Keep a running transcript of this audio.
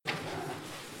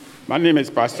My name is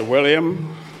Pastor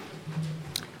William.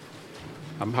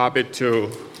 I'm happy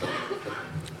to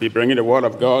be bringing the Word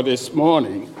of God this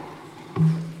morning.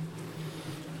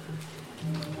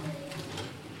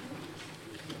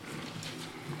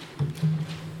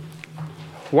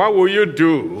 What will you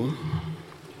do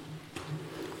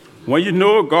when you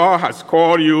know God has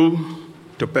called you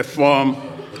to perform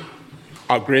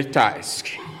a great task?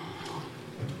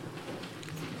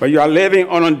 But you are living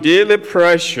under daily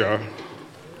pressure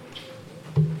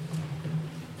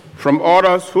from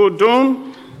others who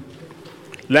don't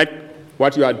like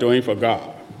what you are doing for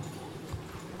God.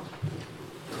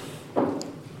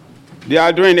 They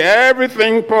are doing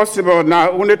everything possible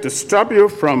not only to stop you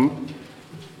from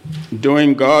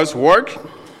doing God's work,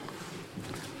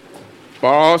 but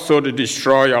also to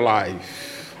destroy your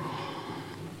life.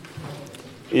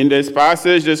 In this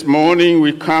passage this morning,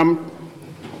 we come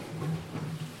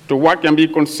to what can be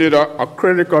considered a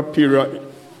critical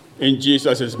period in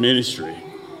Jesus' ministry.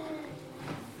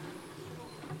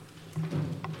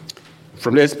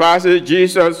 From this passage,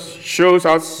 Jesus shows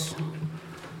us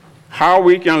how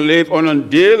we can live under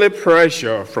daily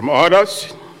pressure from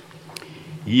others,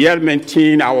 yet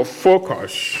maintain our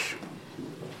focus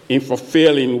in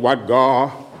fulfilling what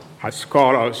God has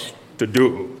called us to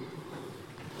do.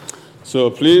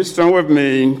 So please turn with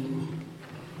me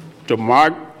to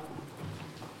Mark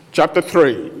chapter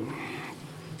 3.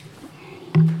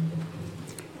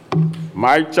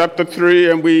 Mark chapter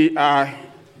 3, and we are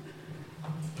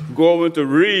going to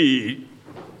read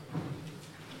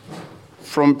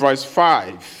from verse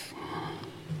 5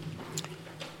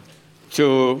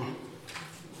 to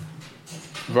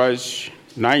verse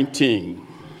 19.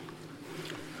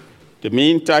 The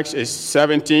main text is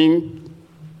 17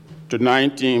 to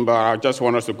 19, but I just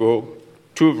want us to go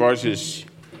 2 verses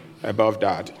above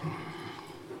that.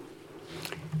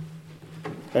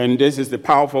 And this is the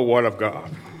powerful word of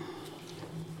God.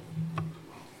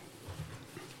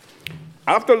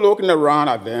 After looking around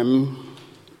at them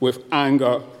with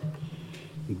anger,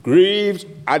 grieved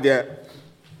at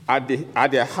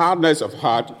their hardness of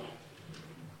heart,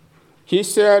 he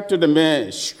said to the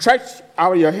man, "Stretch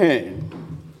out your hand."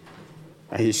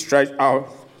 And he stretched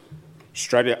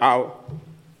it out,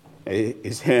 and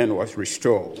his hand was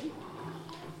restored.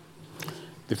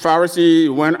 The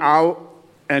Pharisee went out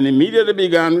and immediately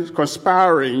began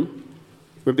conspiring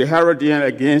with the Herodians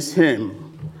against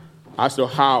him as to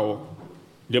how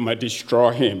they might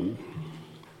destroy him.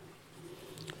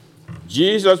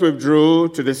 Jesus withdrew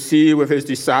to the sea with his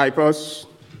disciples,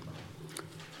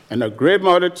 and a great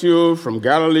multitude from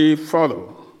Galilee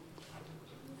followed,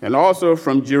 and also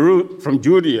from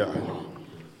Judea,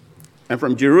 and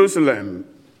from Jerusalem,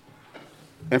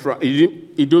 and from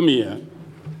Idumea,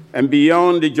 and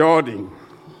beyond the Jordan,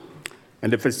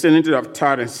 and the vicinity of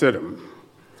Tyre and Sidon.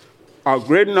 A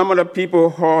great number of people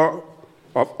heard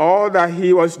of all that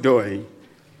he was doing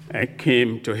and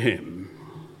came to him.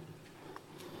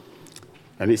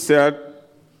 And he said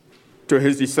to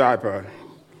his disciple,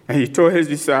 and he told his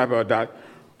disciple that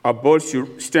a boat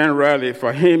should stand ready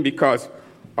for him because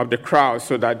of the crowd,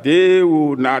 so that they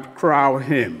would not crowd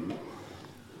him.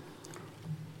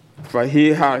 For he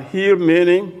had healed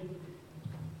many,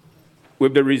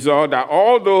 with the result that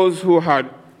all those who had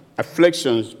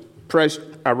afflictions pressed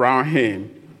around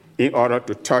him in order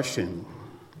to touch him.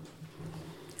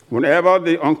 Whenever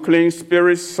the unclean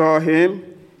spirits saw him,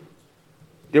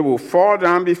 they would fall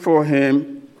down before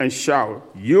him and shout,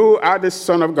 "You are the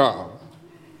Son of God."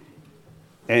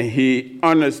 And he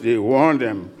honestly warned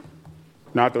them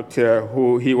not to tell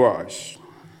who he was.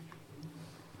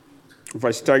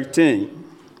 Verse 13.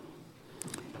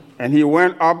 And he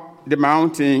went up the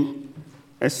mountain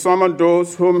and summoned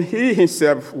those whom he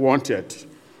himself wanted,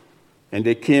 and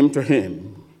they came to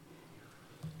him.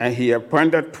 And he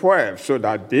appointed 12 so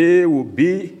that they would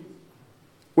be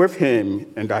with him,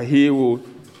 and that he would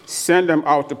send them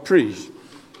out to preach,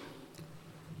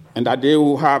 and that they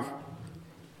will have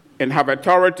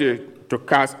authority to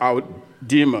cast out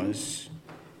demons.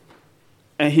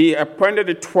 And he appointed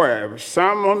the 12,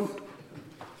 Simon,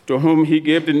 to whom he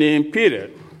gave the name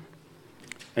Peter,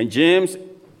 and James,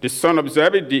 the son of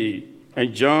Zebedee,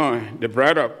 and John, the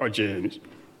brother of James,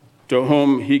 to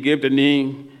whom he gave the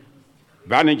name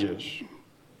Boanerges,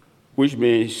 which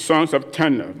means sons of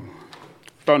thunder,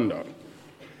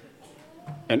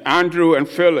 and Andrew and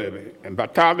Philip, and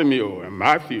Bartholomew, and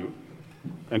Matthew,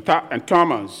 and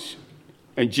Thomas,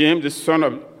 and James the son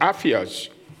of Alphaeus,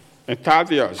 and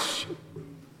Thaddeus,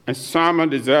 and Simon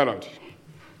the Zealot,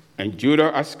 and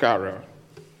Judas Iscariot,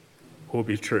 who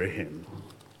betrayed him.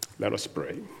 Let us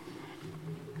pray.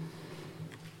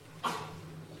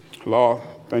 Lord,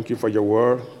 thank you for your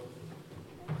word.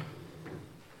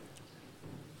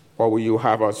 What will you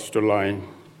have us to learn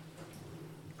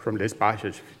from this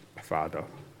passage, Father?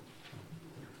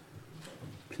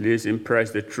 Please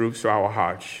impress the truths to our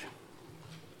hearts,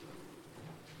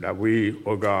 that we,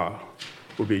 O God,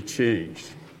 will be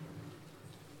changed.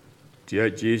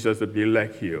 Dear Jesus, to be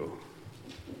like you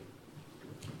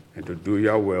and to do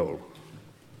your will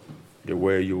the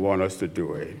way you want us to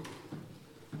do it.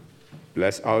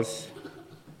 Bless us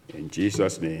in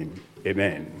Jesus' name.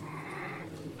 Amen.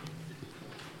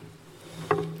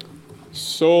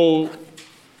 So,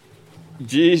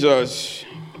 Jesus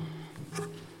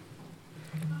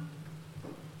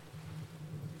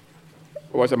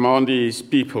was among these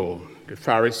people, the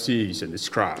Pharisees and the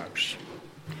scribes.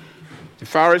 The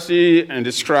Pharisee and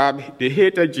the scribe, they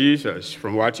hated Jesus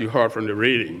from what you heard from the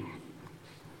reading,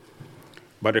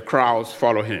 but the crowds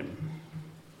follow him.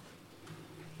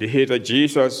 They hated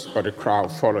Jesus, but the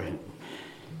crowd followed him.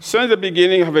 Since the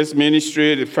beginning of his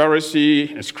ministry, the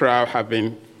Pharisee and scribe have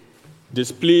been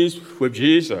displeased with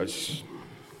Jesus,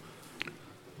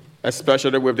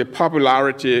 especially with the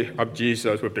popularity of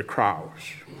Jesus with the crowds.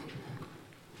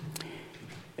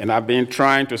 And I've been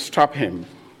trying to stop him.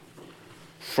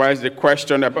 First, the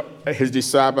question about his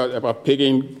disciples about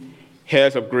picking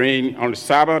heads of grain on the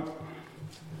Sabbath,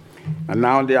 and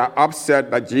now they are upset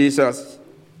that Jesus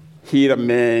healed a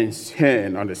man's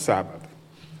hand on the Sabbath.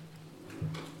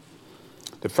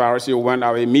 The Pharisees went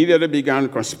out immediately, began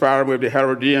conspiring with the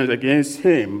Herodians against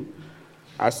him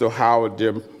as to how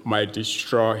they might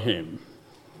destroy him.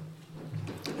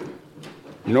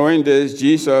 Knowing this,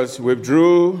 Jesus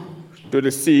withdrew to the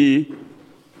sea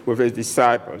with his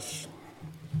disciples.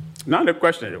 Now the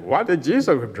question is, why did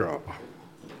Jesus withdraw?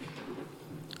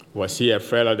 Was he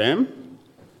afraid of them?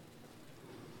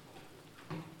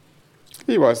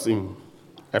 He wasn't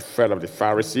afraid of the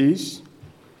Pharisees.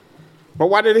 But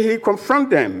why didn't he confront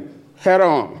them head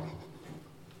on?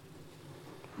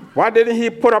 Why didn't he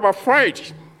put up a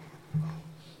fight?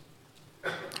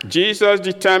 Jesus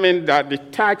determined that the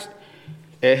task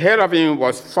ahead of him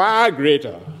was far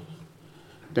greater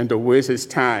than to waste his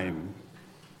time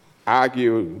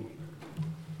arguing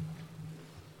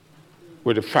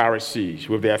with the Pharisees,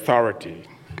 with the authority.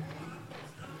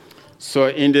 So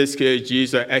in this case,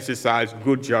 Jesus exercised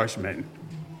good judgment.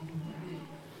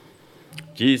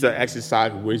 Jesus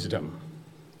exercised wisdom.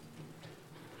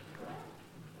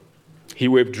 He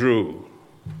withdrew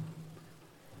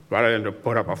rather than to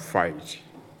put up a fight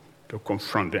to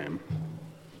confront them.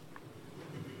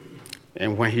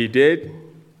 And when he did,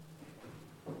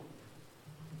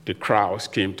 the crowds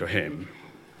came to him.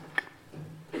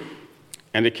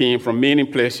 And they came from many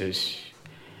places.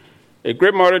 A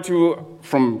great multitude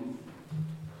from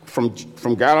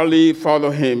Galilee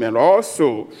followed him, and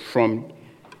also from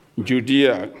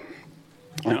Judea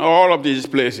and all of these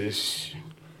places.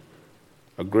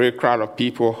 A great crowd of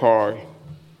people heard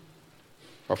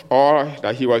of all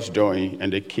that he was doing,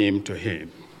 and they came to him.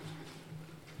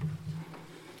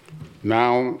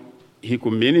 Now he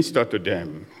could minister to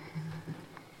them,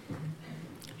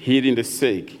 healing the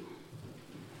sick.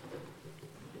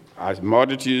 As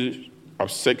multitudes of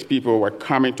sick people were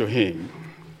coming to him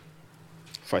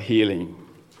for healing,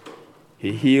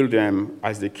 he healed them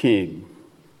as they came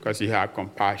because he had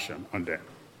compassion on them.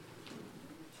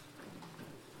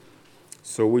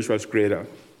 So which was greater?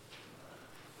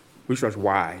 Which was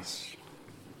wise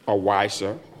or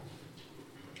wiser?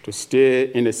 To stay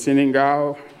in the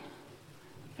synagogue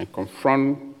and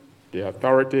confront the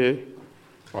authority,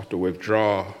 or to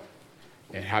withdraw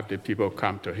and have the people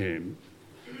come to him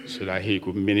so that he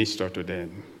could minister to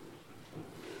them?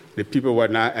 The people were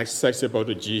not accessible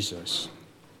to Jesus.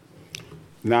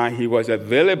 Now he was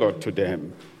available to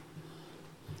them.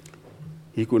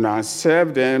 He could now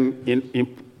serve them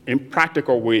in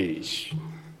practical ways.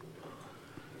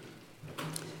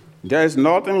 There is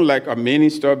nothing like a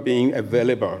minister being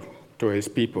available to his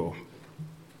people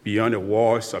beyond the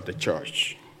walls of the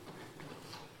church.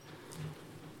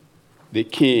 They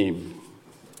came,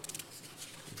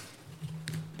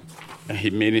 and he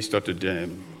ministered to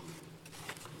them.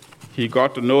 He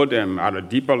got to know them at a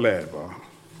deeper level,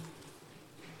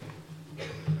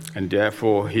 and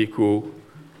therefore he could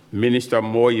minister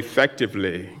more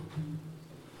effectively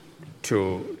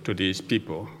to these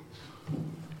people.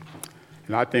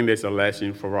 And I think there's a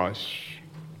lesson for us.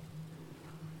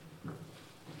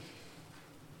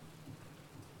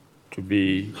 To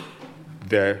be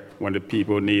there when the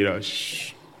people need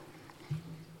us.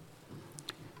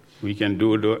 We can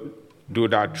do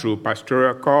that through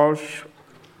pastoral calls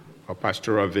or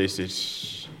pastoral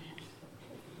visits.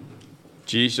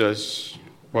 Jesus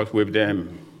was with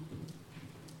them,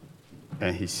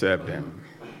 and he served them.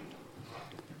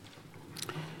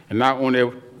 And not only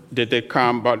did they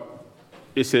come, but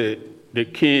it said they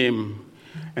came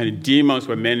and the demons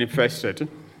were manifested.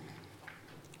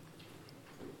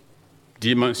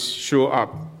 Demons show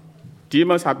up.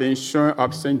 Demons have been showing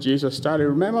up since Jesus started,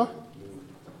 remember?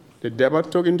 The devil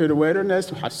took him to the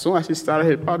wilderness as soon as he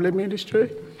started his public ministry,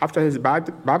 after his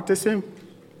baptism.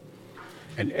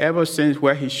 And ever since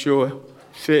where he showed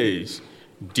face,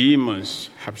 demons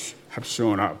have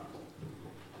shown up.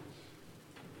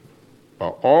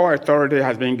 But all authority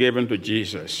has been given to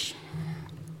Jesus.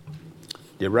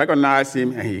 They recognized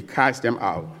him and he cast them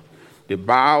out. They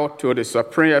bow to the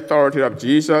supreme authority of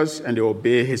Jesus and they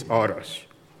obey his orders.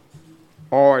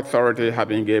 All authority has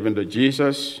been given to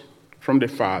Jesus from the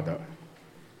Father.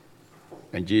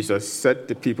 And Jesus set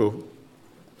the people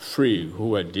free who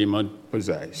were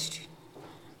demon-possessed.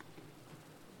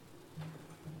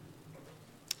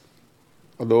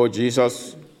 Although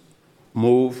Jesus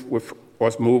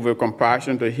was moved with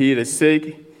compassion to heal the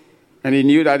sick, and he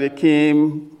knew that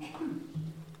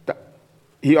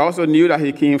he also knew that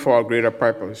he came for a greater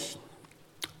purpose.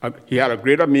 He had a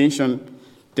greater mission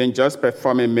than just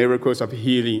performing miracles of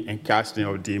healing and casting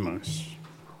out demons.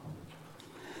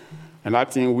 And I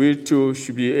think we too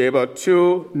should be able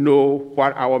to know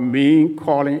what our main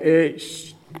calling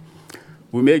is.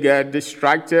 We may get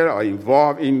distracted or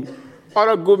involved in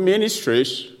other good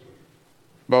ministries,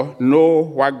 but know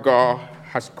what God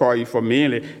has called you for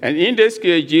mainly. And in this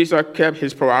case, Jesus kept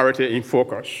his priority in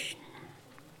focus.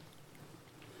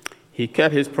 He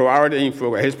kept his priority in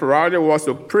focus. His priority was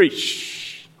to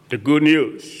preach the good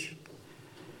news.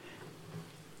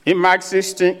 In Mark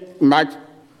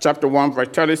chapter 1, verse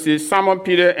 36, Simon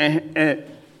Peter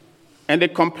and the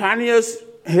companions,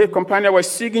 his companions were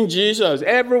seeking Jesus.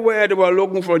 Everywhere they were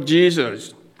looking for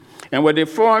Jesus. And when they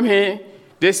found him,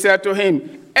 they said to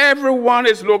him, everyone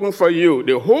is looking for you.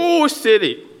 The whole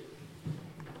city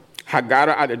had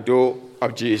gathered at the door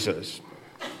of Jesus.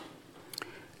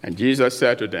 And Jesus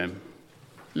said to them,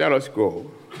 let us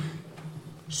go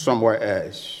somewhere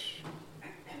else,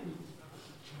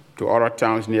 to other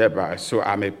towns nearby, so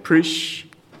I may preach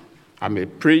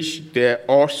there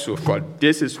also, for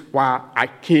this is why I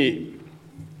came.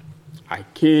 I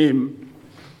came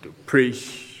to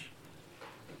preach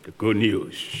the good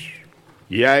news.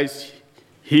 Yes,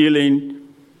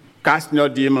 healing, casting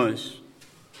out demons,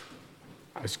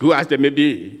 as good as they may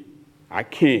be, I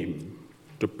came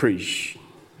to preach.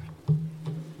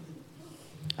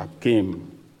 I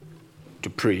came to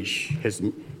preach. His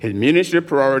ministry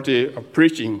priority of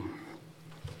preaching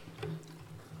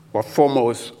was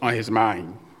foremost on his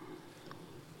mind,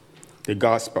 the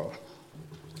gospel.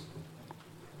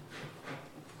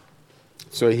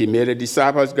 So he made the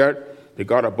disciples they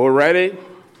got a boat ready,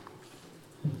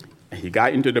 and he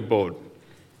got into the boat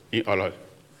in order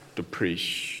to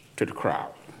preach to the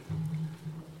crowd.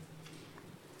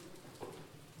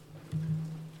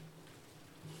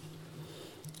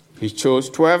 He chose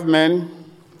 12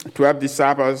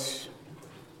 disciples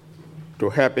to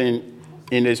help in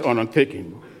his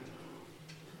undertaking.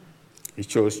 He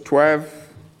chose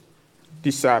 12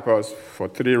 disciples for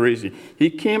 3 reasons. He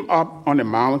came up on the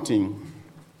mountain,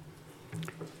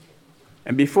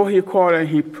 and before he called them,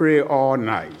 he prayed all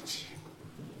night.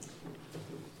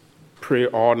 Pray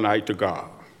all night to God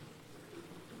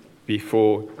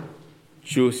before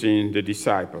choosing the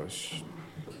disciples.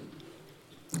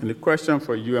 And the question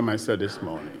for you and myself this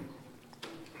morning,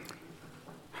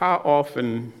 how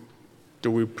often do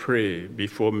we pray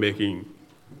before making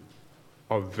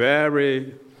a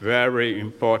very, very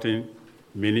important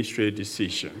ministry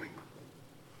decision?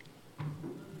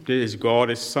 This is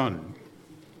God's Son,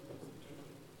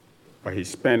 but he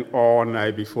spent all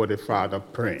night before the Father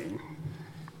praying,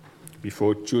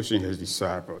 before choosing his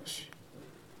disciples.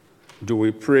 Do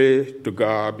we pray to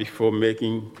God before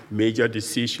making major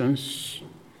decisions?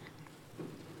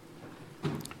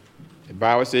 The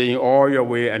Bible says, in all your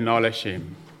way, acknowledge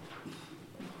him.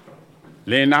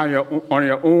 Lean out on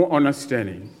your own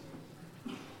understanding,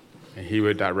 and he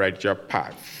will direct your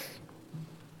path.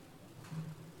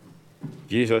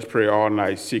 Jesus prayed all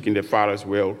night, seeking the Father's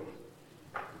will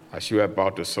as he was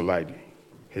about to select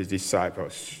his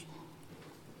disciples.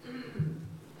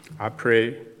 I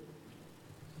pray,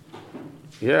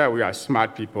 we are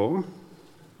smart people.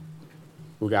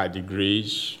 We got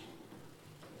degrees.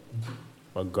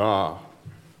 But God's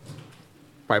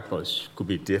purpose could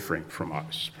be different from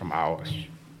ours.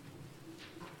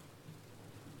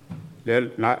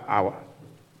 Let not our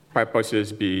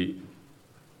purposes be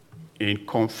in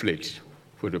conflict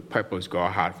with the purpose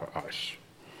God had for us.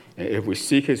 And if we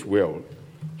seek his will,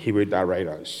 he will direct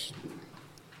us.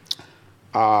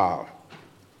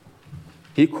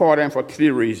 He called them for 3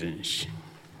 reasons.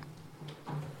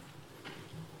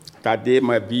 That they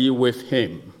might be with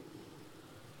him.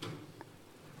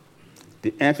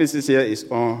 The emphasis here is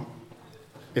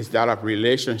that of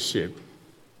relationship.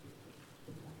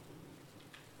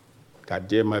 That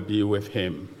they might be with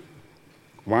him.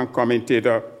 One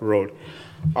commentator wrote,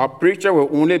 "A preacher will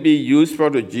only be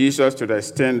useful to Jesus to the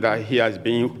extent that he has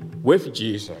been with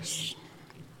Jesus.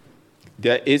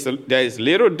 There is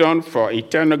little done for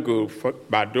eternal good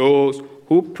by those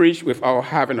who preach without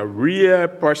having a real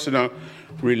personal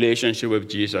relationship with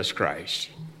Jesus Christ."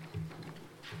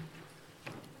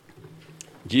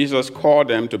 Jesus called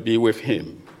them to be with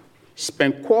him,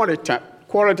 spend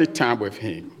quality time with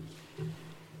him.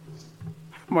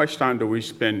 How much time do we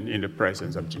spend in the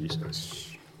presence of Jesus?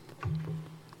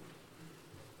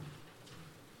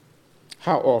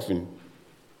 How often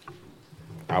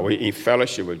are we in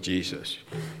fellowship with Jesus?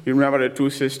 You remember the 2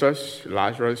 sisters,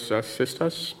 Lazarus'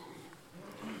 sisters?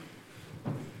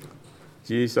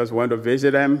 Jesus went to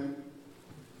visit them.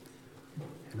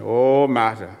 And oh,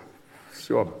 Martha,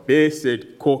 she was busy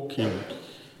cooking,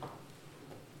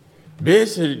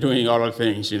 busy doing all the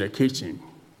things in the kitchen.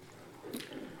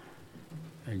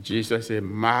 And Jesus said,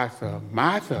 "Martha,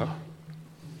 Martha,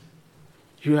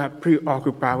 you are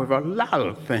preoccupied with a lot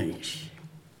of things.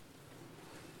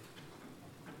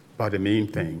 But the main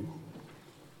thing,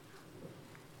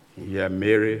 here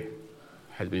Mary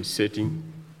has been sitting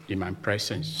in my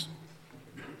presence."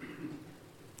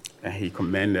 And he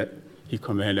commended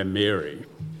Mary.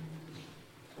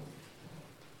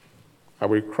 Are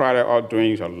we cried out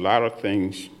doing a lot of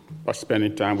things but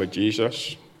spending time with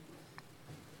Jesus?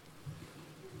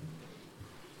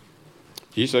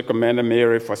 Jesus commended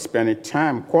Mary for spending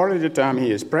quality time in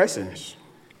his presence.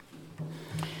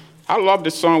 I love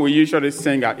the song we usually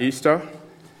sing at Easter.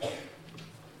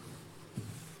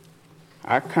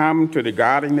 I come to the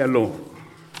garden alone.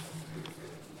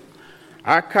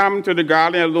 I come to the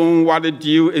garden alone while the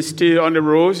dew is still on the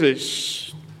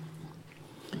roses.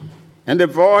 And the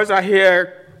voice I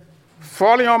hear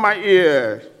falling on my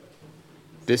ear,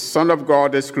 the Son of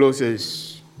God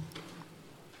discloses.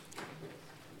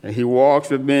 And he walks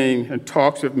with me and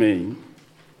talks with me.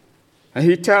 And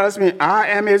he tells me I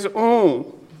am his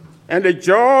own. And the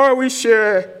joy we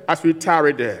share as we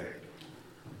tarry there,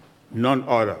 none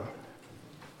other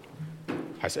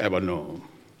has ever known.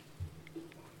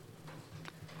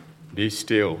 Be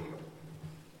still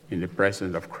in the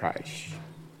presence of Christ.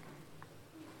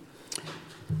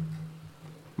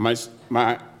 My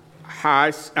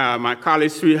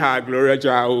college sweetheart, Gloria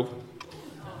Jao,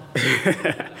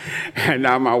 and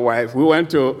now my wife, we went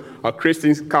to a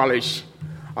Christian college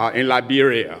in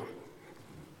Liberia.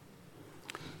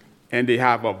 And they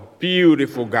have a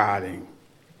beautiful garden.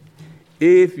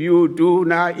 If you do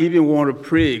not even want to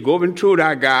pray, going through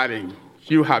that garden,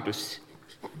 you have to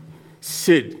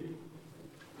sit.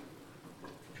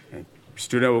 And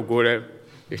students will go there,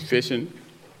 they're fishing.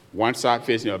 One side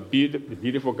facing a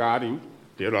beautiful garden,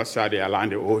 the other side they are along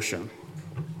the ocean.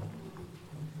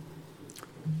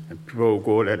 And people will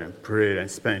go there and pray and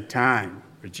spend time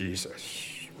with Jesus.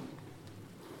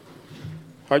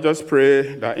 I just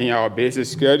pray that in our basic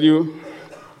schedule,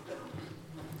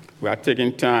 we are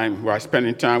spending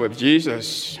time with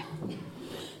Jesus.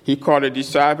 He called the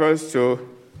disciples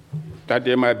that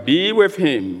they might be with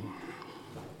him.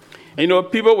 And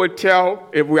people will tell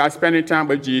if we are spending time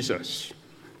with Jesus.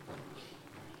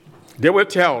 They will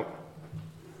tell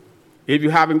if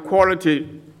you're having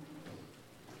quality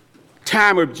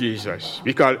time with Jesus,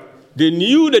 because they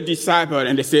knew the disciples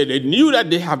and they said they knew that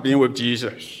they have been with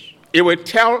Jesus. It will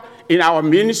tell in our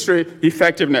ministry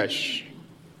effectiveness.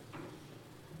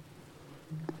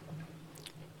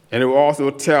 And it will also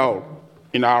tell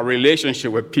in our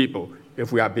relationship with people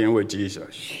if we are being with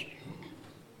Jesus.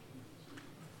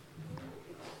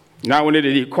 Not only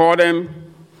did he call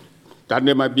them that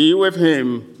they might be with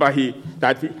him, but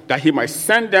that he might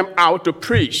send them out to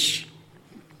preach.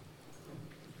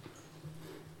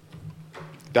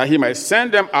 That he might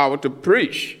send them out to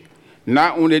preach.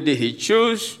 Not only did he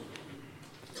choose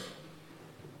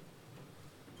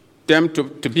them to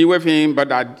be with him, but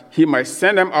that he might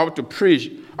send them out to preach.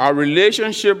 Our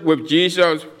relationship with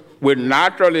Jesus will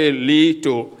naturally lead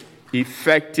to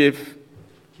effective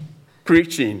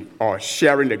preaching or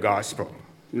sharing the gospel.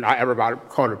 Not everybody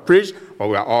called to preach, but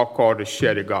we are all called to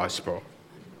share the gospel.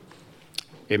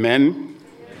 Amen?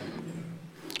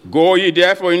 Go ye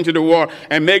therefore into the world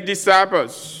and make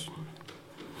disciples.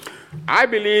 I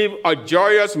believe a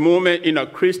joyous moment in a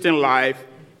Christian life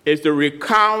is to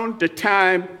recount the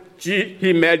time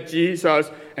he met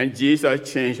Jesus and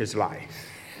Jesus changed his life.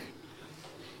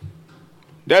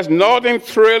 There's nothing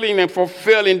thrilling and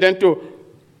fulfilling than to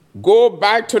go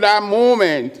back to that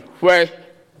moment where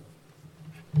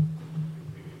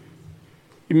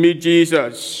you meet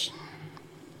Jesus,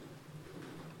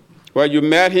 where you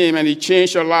met him and he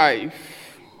changed your life.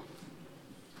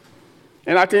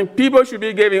 And I think people should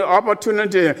be given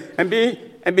opportunity and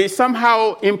be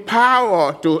somehow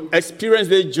empowered to experience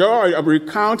the joy of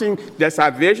recounting their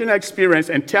salvation experience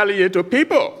and telling it to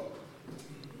people.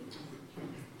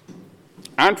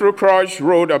 Andrew Crouch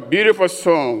wrote a beautiful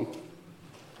song,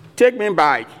 Take Me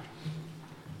Back.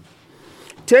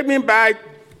 Take me back,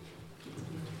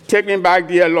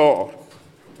 dear Lord,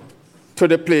 to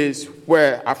the place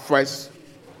where I first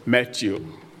met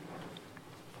you.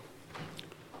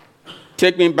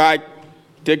 Take me back,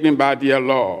 dear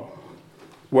Lord,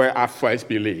 where I first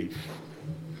believed.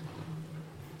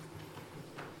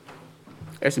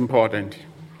 It's important.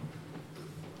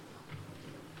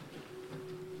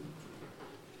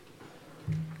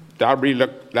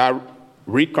 That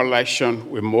recollection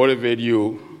will motivate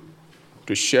you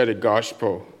to share the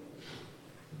gospel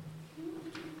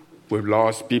with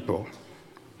lost people.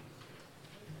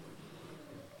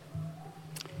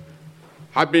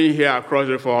 I've been here at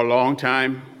Crossroads for a long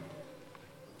time,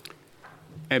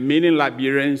 and many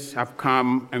Liberians have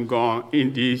come and gone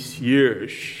in these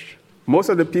years. Most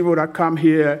of the people that come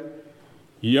here,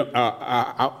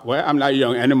 I'm not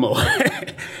young anymore.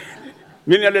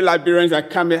 Many of the Liberians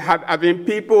that come here have been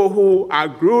people who I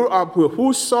grew up with,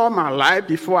 who saw my life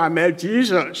before I met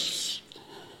Jesus.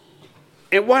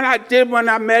 And what I did when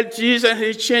I met Jesus,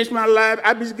 he changed my life.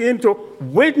 I began to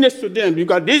witness to them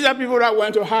because these are people that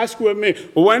went to high school with me,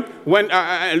 went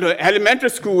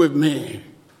elementary school with me.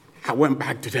 I went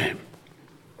back to them.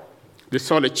 They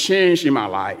saw the change in my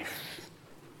life.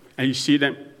 And you see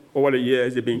them over the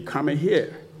years, they've been coming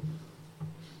here.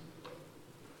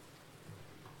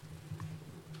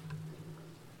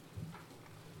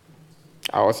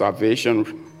 Our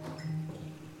salvation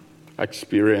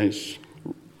experience,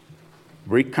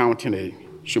 recounting it,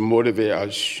 should motivate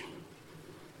us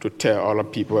to tell other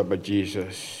people about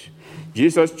Jesus.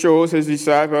 Jesus chose his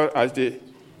disciples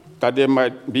that they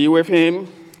might be with him.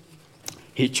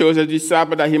 He chose his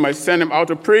disciples that he might send them out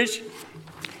to preach.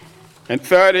 And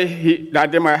thirdly,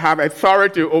 that they might have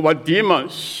authority over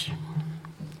demons,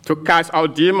 to cast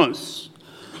out demons.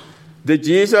 Did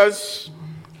Jesus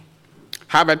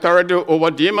have authority over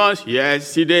demons?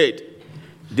 Yes, he did.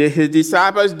 Did his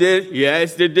disciples did?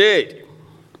 Yes, they did.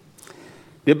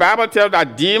 The Bible tells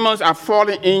that demons are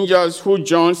fallen angels who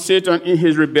joined Satan in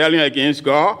his rebellion against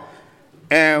God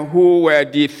and who were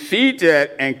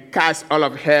defeated and cast out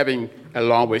of heaven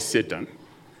along with Satan.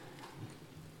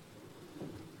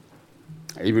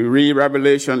 If you read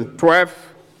Revelation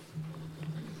 12,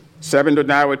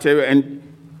 7-9 will tell you,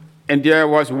 and there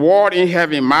was war in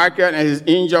heaven, Michael and his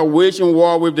angel waging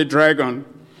war with the dragon.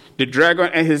 The dragon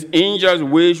and his angels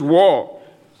waged war,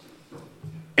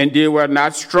 and they were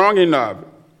not strong enough,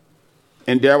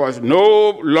 and there was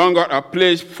no longer a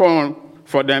place found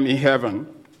for them in heaven.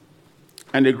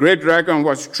 And the great dragon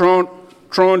was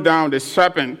thrown down, the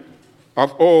serpent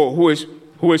of old,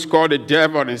 who is called the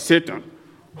devil and Satan,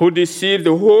 who deceived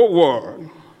the whole world.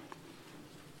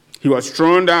 He was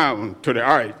thrown down to the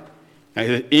earth, and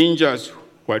his angels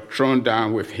were thrown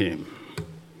down with him.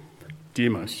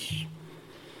 Demons.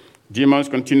 Demons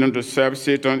continue to serve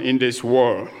Satan in this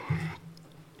world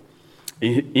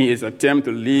in his attempt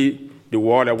to lead the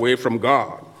world away from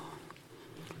God.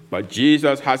 But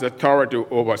Jesus has authority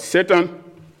over Satan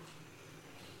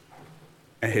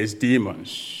and his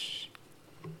demons.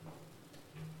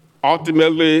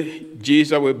 Ultimately,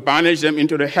 Jesus will banish them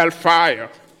into the hellfire.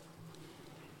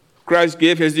 Christ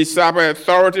gave his disciples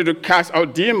authority to cast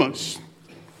out demons.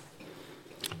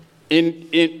 In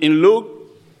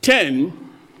Luke 10,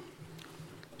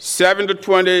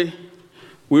 7-20,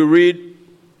 we read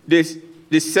this: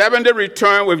 the 70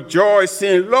 returned with joy,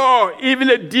 saying, Lord, even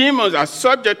the demons are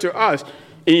subject to us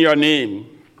in your name.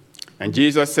 And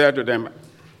Jesus said to them,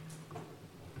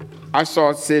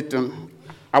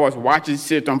 I was watching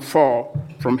Satan fall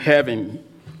from heaven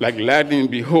like lightning.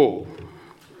 Behold,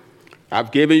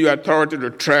 I've given you authority to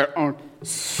tread on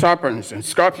serpents and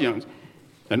scorpions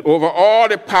and over all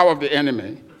the power of the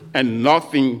enemy, and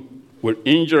nothing will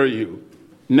injure you.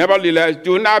 Nevertheless,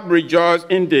 do not rejoice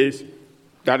in this,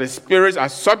 that the spirits are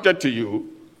subject to you,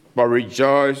 but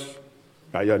rejoice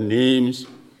that your names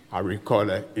are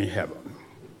recorded in heaven.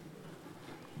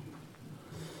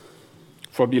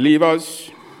 For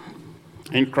believers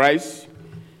in Christ,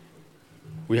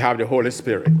 we have the Holy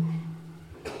Spirit.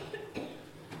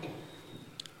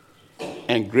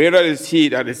 And greater is he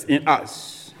that is in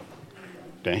us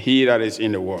than he that is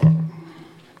in the world.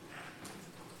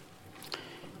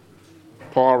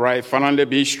 Paul writes, finally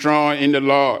be strong in the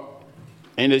Lord,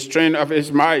 in the strength of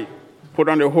his might. Put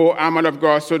on the whole armor of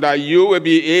God so that you will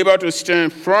be able to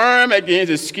stand firm against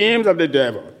the schemes of the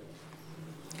devil.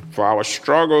 For our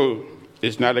struggle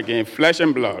is not against flesh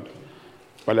and blood,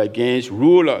 but against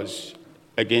rulers,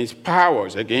 against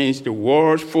powers, against the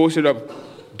world's forces of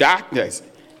darkness,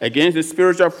 against the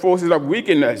spiritual forces of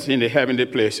wickedness in the heavenly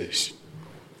places.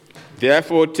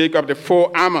 Therefore, take up the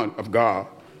full armor of God,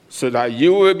 so that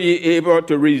you will be able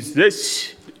to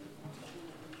resist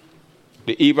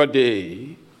the evil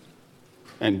day,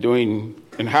 and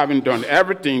having done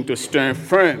everything to stand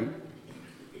firm.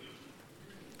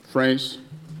 Friends,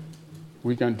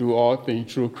 we can do all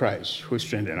things through Christ who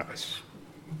strengthens us.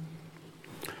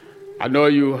 I know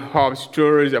you have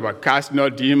stories about casting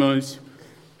out demons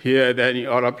here, there, in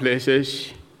other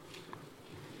places.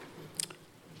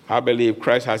 I believe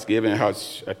Christ has given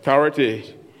us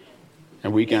authority,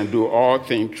 and we can do all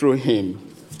things through him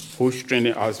who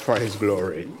strengthens us for his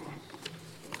glory.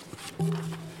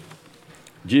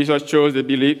 Jesus chose the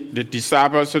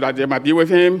disciples so that they might be with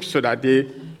him, so that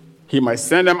he might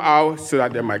send them out, so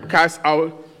that they might cast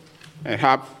out and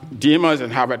have demons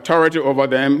and have authority over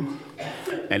them.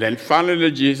 And then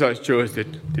finally, Jesus chose the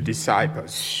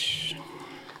disciples.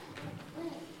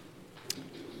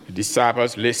 The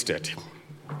disciples listed.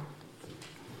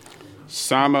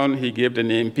 Simon, he gave the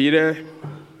name Peter.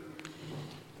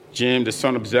 James, the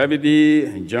son of Zebedee,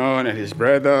 and John and his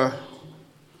brother,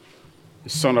 the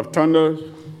son of thunder,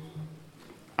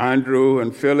 Andrew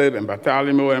and Philip and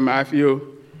Bartholomew and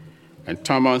Matthew, and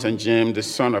Thomas and James, the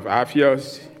son of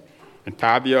Alphaeus, and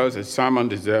Thaddeus and Simon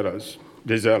the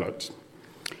Zealot,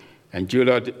 and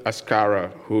Judas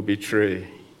Iscariot, who betrayed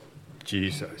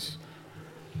Jesus.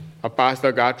 A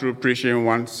pastor got through preaching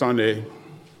one Sunday,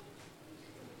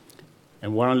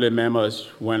 and one of the members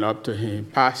went up to him,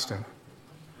 Pastor,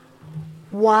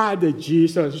 why did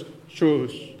Jesus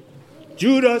choose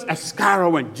Judas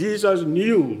Iscariot when Jesus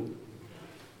knew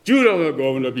Judas was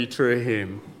going to betray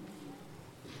him?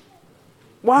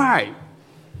 Why?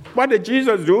 Why did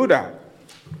Jesus do that?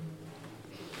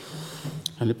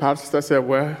 And the pastor said,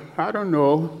 well, I don't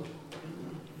know,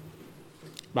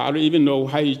 but I don't even know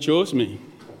why he chose me.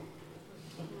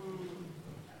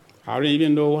 I don't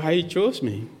even know why he chose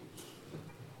me.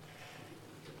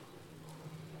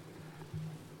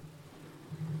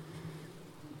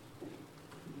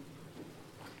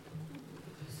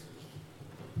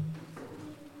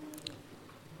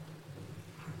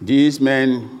 These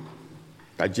men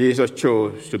that Jesus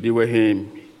chose to be with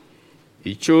him,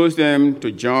 he chose them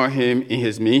to join him in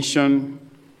his mission,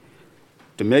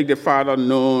 to make the Father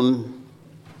known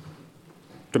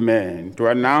to men, to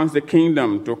announce the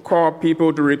kingdom, to call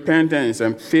people to repentance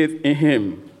and faith in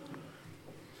him.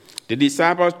 The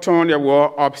disciples turned their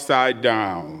world upside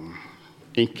down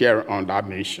in carrying on that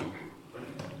mission.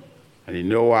 And you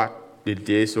know what? They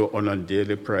did so under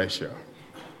daily pressure,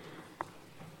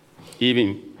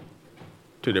 even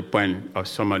to the point of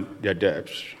some of their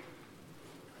deaths.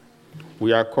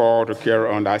 We are called to carry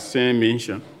on that same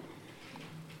mission,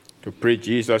 to preach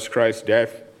Jesus Christ's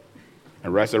death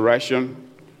and resurrection,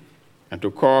 and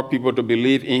to call people to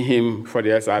believe in him for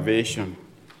their salvation,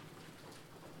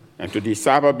 and to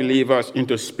disciple believers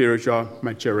into spiritual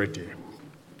maturity.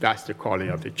 That's the calling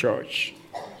of the church.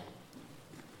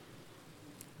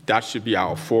 That should be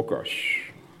our focus,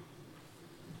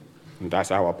 and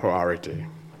that's our priority.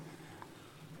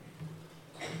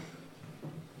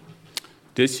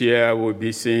 This year, we'll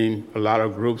be seeing a lot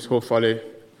of groups, hopefully,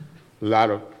 a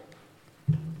lot of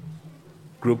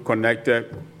group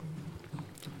connected.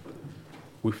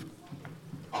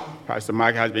 Pastor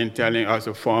Mike has been telling us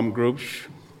to form groups.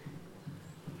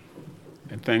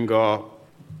 And thank God,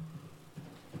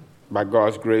 by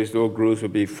God's grace, those groups will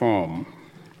be formed.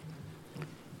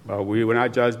 But we will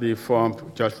not just be formed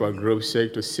just for a group's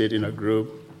sake to sit in a group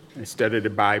and study the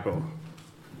Bible.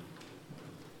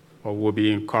 Or we'll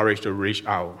be encouraged to reach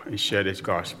out and share this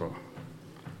gospel.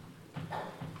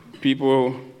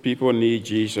 People need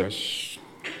Jesus,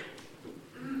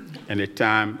 and the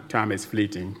time is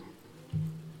fleeting.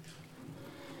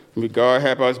 May God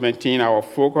help us maintain our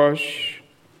focus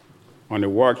on the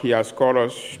work he has called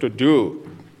us to do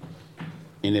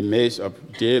in the midst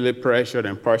of daily pressure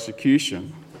and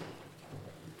persecution.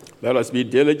 Let us be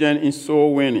diligent in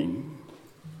soul winning.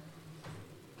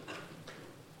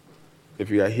 If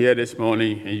you are here this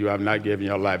morning and you have not given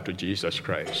your life to Jesus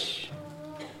Christ,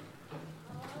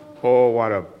 oh,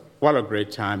 what a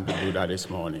great time to do that this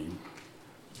morning.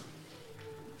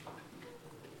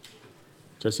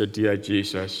 Just say, dear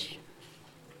Jesus,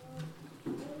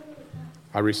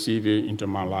 I receive you into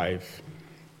my life.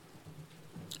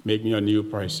 Make me a new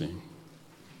person.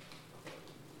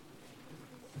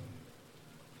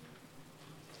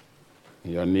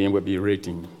 Your name will be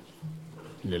written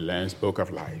in the Lamb's Book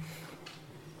of Life.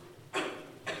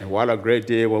 And what a great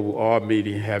day when we all meet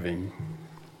in heaven,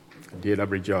 a day of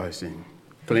rejoicing,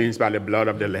 cleansed by the blood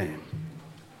of the Lamb.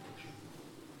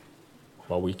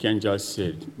 But we can't just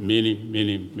sit.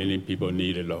 Many people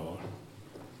need the Lord.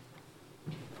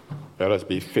 Let us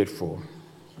be faithful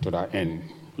to that end.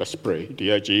 Let's pray.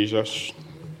 Dear Jesus,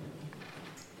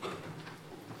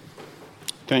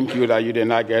 thank you that you did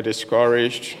not get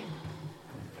discouraged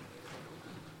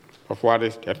of what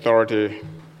the authority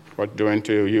was doing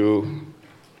to you.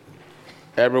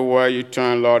 Everywhere you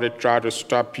turn, Lord, they try to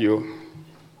stop you,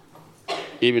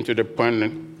 even to the point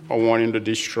of wanting to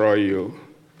destroy you.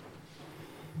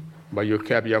 But you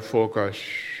kept your focus.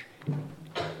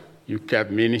 You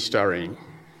kept ministering.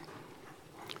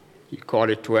 You called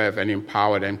the 12 and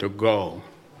empowered them to go.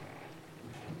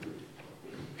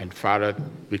 And Father,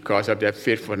 because of their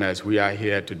faithfulness, we are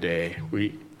here today.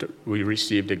 We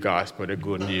received the gospel, the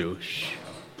good news.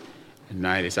 And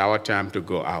now it is our time to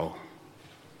go out.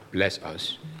 Bless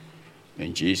us.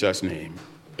 In Jesus' name,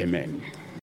 amen.